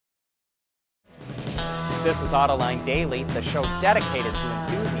This is Autoline Daily, the show dedicated to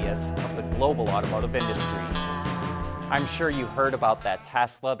enthusiasts of the global automotive industry. I'm sure you heard about that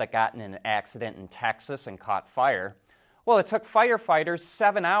Tesla that got in an accident in Texas and caught fire. Well, it took firefighters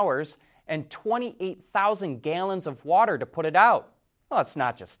 7 hours and 28,000 gallons of water to put it out. Well, it's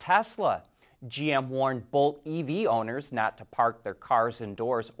not just Tesla. GM warned Bolt EV owners not to park their cars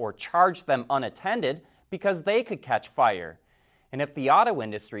indoors or charge them unattended because they could catch fire. And if the auto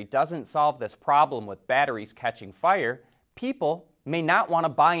industry doesn't solve this problem with batteries catching fire, people may not want to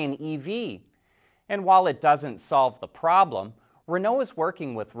buy an EV. And while it doesn't solve the problem, Renault is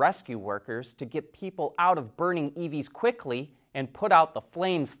working with rescue workers to get people out of burning EVs quickly and put out the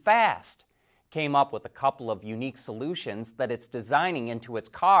flames fast. Came up with a couple of unique solutions that it's designing into its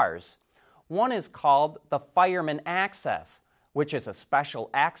cars. One is called the Fireman Access, which is a special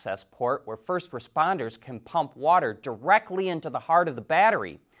access port where first responders can pump water directly into the heart of the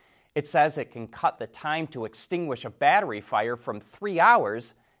battery. It says it can cut the time to extinguish a battery fire from 3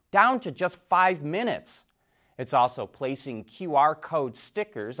 hours down to just 5 minutes. It's also placing QR code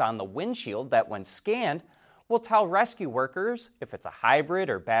stickers on the windshield that, when scanned, will tell rescue workers if it's a hybrid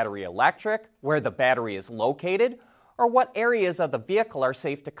or battery electric, where the battery is located, or what areas of the vehicle are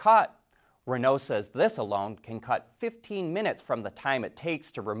safe to cut. Renault says this alone can cut 15 minutes from the time it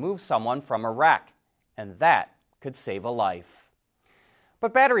takes to remove someone from a wreck, and that could save a life.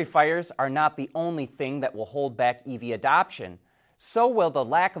 But battery fires are not the only thing that will hold back EV adoption. So will the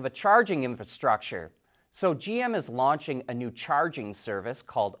lack of a charging infrastructure. So GM is launching a new charging service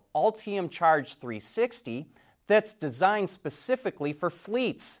called Ultium Charge 360 that's designed specifically for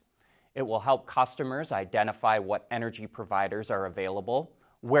fleets. It will help customers identify what energy providers are available,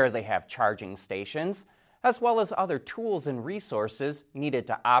 where they have charging stations, as well as other tools and resources needed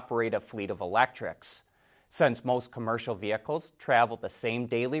to operate a fleet of electrics. Since most commercial vehicles travel the same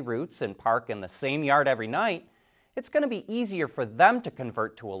daily routes and park in the same yard every night, it's going to be easier for them to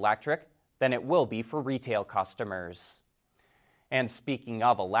convert to electric than it will be for retail customers. And speaking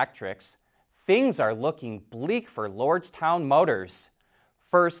of electrics, things are looking bleak for Lordstown Motors.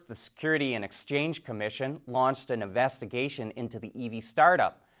 First, the Security and Exchange Commission launched an investigation into the EV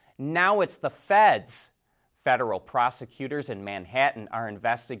startup. Now it's the feds. Federal prosecutors in Manhattan are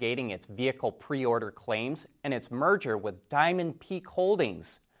investigating its vehicle pre-order claims and its merger with Diamond Peak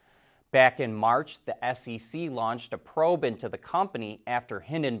Holdings. Back in March, the SEC launched a probe into the company after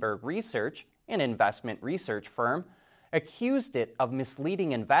Hindenburg Research, an investment research firm, accused it of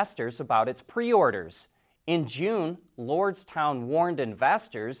misleading investors about its pre-orders. In June, Lordstown warned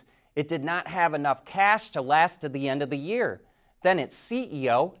investors it did not have enough cash to last to the end of the year. Then its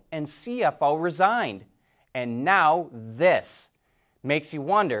CEO and CFO resigned. And now this makes you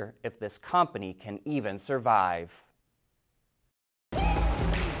wonder if this company can even survive.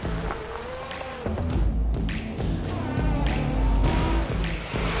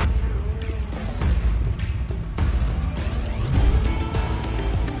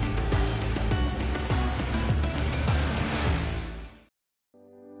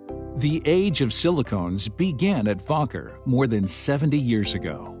 The age of silicones began at Wacker more than 70 years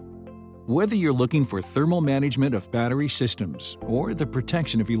ago. Whether you're looking for thermal management of battery systems or the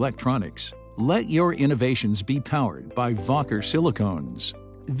protection of electronics, let your innovations be powered by Wacker Silicones.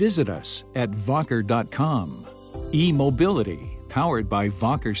 Visit us at wacker.com. E-mobility powered by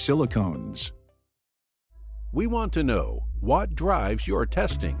Wacker Silicones. We want to know what drives your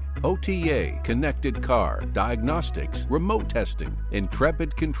testing. OTA, connected car, diagnostics, remote testing.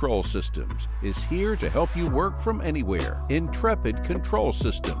 Intrepid Control Systems is here to help you work from anywhere. Intrepid Control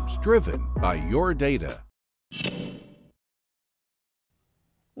Systems, driven by your data.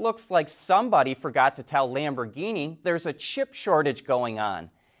 Looks like somebody forgot to tell Lamborghini there's a chip shortage going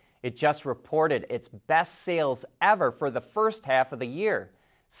on. It just reported its best sales ever for the first half of the year,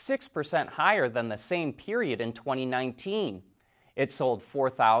 6% higher than the same period in 2019. It sold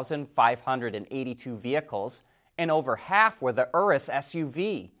 4,582 vehicles, and over half were the Urus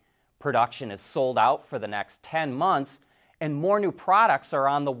SUV. Production is sold out for the next 10 months, and more new products are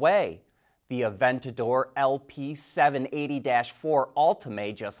on the way. The Aventador LP780-4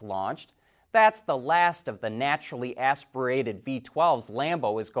 Ultimate just launched. That's the last of the naturally aspirated V12s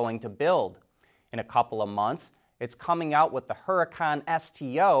Lambo is going to build. In a couple of months, it's coming out with the Huracan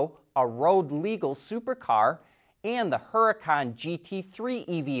STO, a road-legal supercar, and the Huracan GT3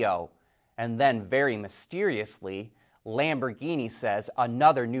 EVO. And then, very mysteriously, Lamborghini says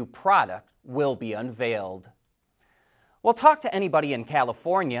another new product will be unveiled. Well, talk to anybody in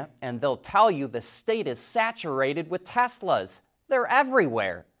California, and they'll tell you the state is saturated with Teslas. They're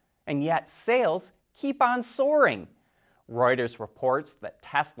everywhere. And yet sales keep on soaring. Reuters reports that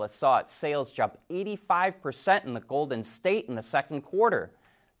Tesla saw its sales jump 85% in the Golden State in the second quarter.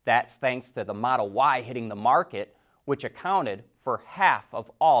 That's thanks to the Model Y hitting the market, which accounted for half of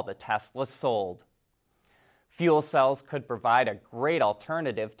all the Teslas sold. Fuel cells could provide a great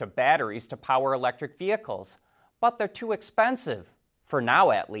alternative to batteries to power electric vehicles, but they're too expensive, for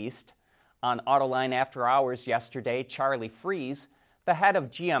now at least. On Autoline After Hours yesterday, Charlie Freeze, the head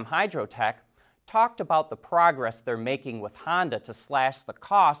of GM Hydrotech, talked about the progress they're making with Honda to slash the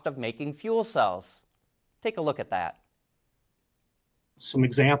cost of making fuel cells. Take a look at that. Some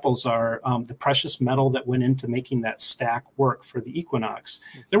examples are the precious metal that went into making that stack work for the Equinox.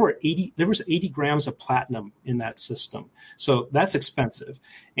 There was 80 grams of platinum in that system. So that's expensive.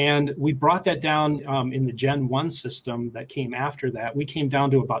 And we brought that down in the Gen 1 system that came after that. We came down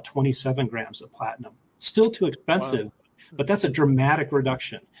to about 27 grams of platinum. Still too expensive, wow. But that's a dramatic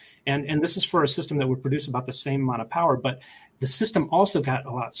reduction. And this is for a system that would produce about the same amount of power, but the system also got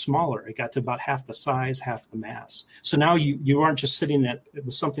a lot smaller. It got to about half the size, half the mass. So now you aren't just sitting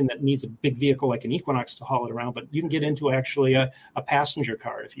with something that needs a big vehicle like an Equinox to haul it around, but you can get into actually a passenger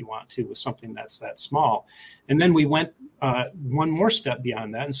car if you want to with something that's that small. And then we went one more step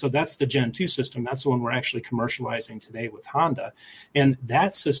beyond that. And so that's the Gen 2 system. That's the one we're actually commercializing today with Honda. And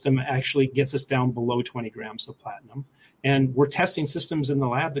that system actually gets us down below 20 grams of platinum. And we're testing systems in the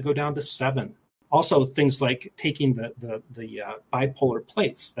lab that go down to 7. Also, things like taking the bipolar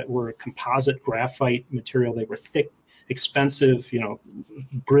plates that were a composite graphite material. They were thick, expensive,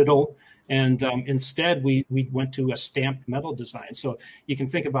 brittle. And instead, we went to a stamped metal design. So you can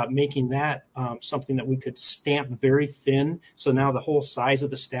think about making that something that we could stamp very thin. So now the whole size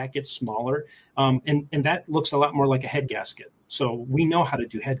of the stack gets smaller. And that looks a lot more like a head gasket. So we know how to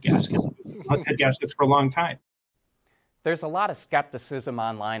do head gaskets. Head gaskets for a long time. There's a lot of skepticism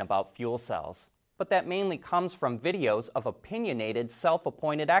online about fuel cells, but that mainly comes from videos of opinionated,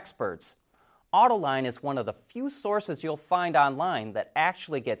 self-appointed experts. Autoline is one of the few sources you'll find online that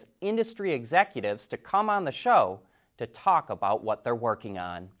actually gets industry executives to come on the show to talk about what they're working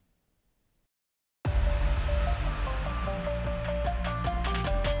on.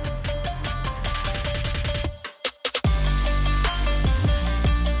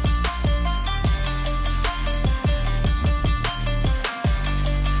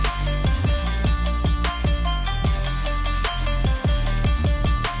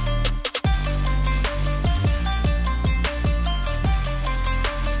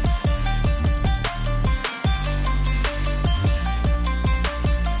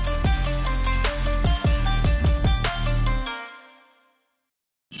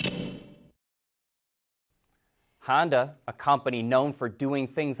 Honda, a company known for doing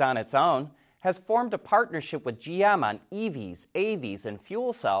things on its own, has formed a partnership with GM on EVs, AVs, and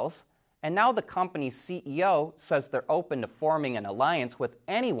fuel cells, and now the company's CEO says they're open to forming an alliance with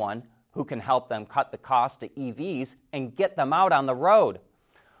anyone who can help them cut the cost of EVs and get them out on the road.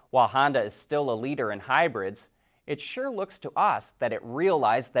 While Honda is still a leader in hybrids, it sure looks to us that it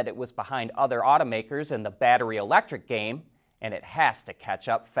realized that it was behind other automakers in the battery electric game, and it has to catch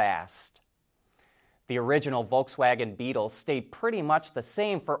up fast. The original Volkswagen Beetle stayed pretty much the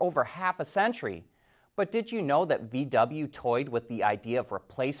same for over half a century. But did you know that VW toyed with the idea of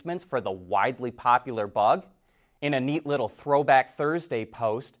replacements for the widely popular Bug? In a neat little Throwback Thursday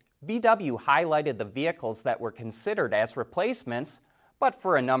post, VW highlighted the vehicles that were considered as replacements, but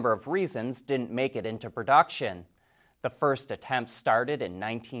for a number of reasons didn't make it into production. The first attempt started in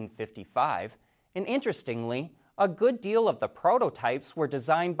 1955, and interestingly, a good deal of the prototypes were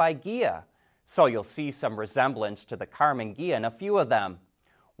designed by Ghia. So you'll see some resemblance to the Karmann Ghia in a few of them.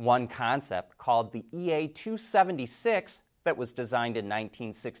 One concept, called the EA276, that was designed in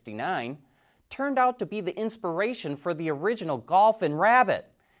 1969, turned out to be the inspiration for the original Golf and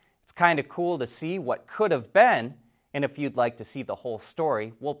Rabbit. It's kind of cool to see what could have been, and if you'd like to see the whole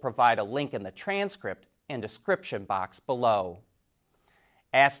story, we'll provide a link in the transcript and description box below.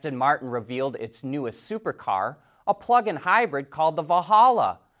 Aston Martin revealed its newest supercar, a plug-in hybrid called the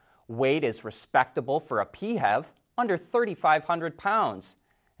Valhalla. Weight is respectable for a PHEV, under 3,500 pounds,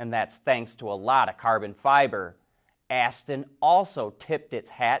 and that's thanks to a lot of carbon fiber. Aston also tipped its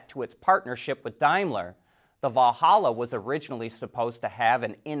hat to its partnership with Daimler. The Valhalla was originally supposed to have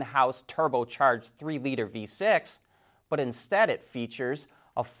an in-house turbocharged 3-liter V6, but instead it features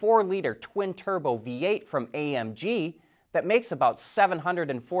a 4-liter twin-turbo V8 from AMG that makes about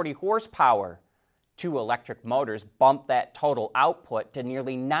 740 horsepower. 2 electric motors bump that total output to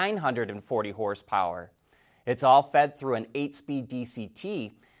nearly 940 horsepower. It's all fed through an 8-speed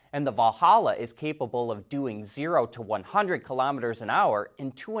DCT, and the Valhalla is capable of doing 0 to 100 kilometers an hour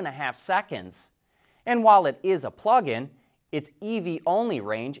in 2.5 seconds. And while it is a plug-in, Its EV-only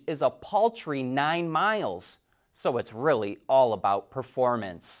range is a paltry 9 miles, so it's really all about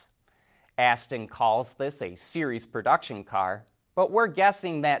performance. Aston calls this a series production car, but we're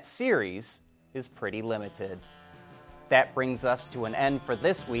guessing that series is pretty limited. That brings us to an end for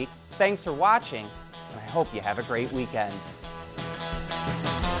this week. Thanks for watching, and I hope you have a great weekend.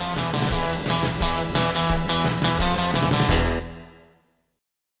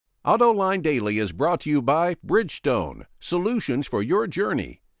 AutoLine Daily is brought to you by Bridgestone, solutions for your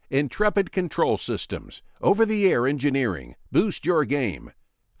journey. Intrepid Control Systems, over-the-air engineering, boost your game.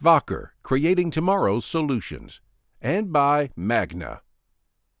 Vacher, creating tomorrow's solutions. And by Magna.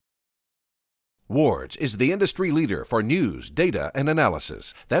 Wards is the industry leader for news, data, and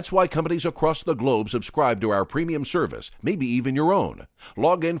analysis. That's why companies across the globe subscribe to our premium service, maybe even your own.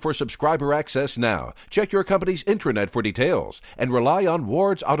 Log in for subscriber access now. Check your company's intranet for details, and rely on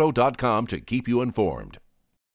wardsauto.com to keep you informed.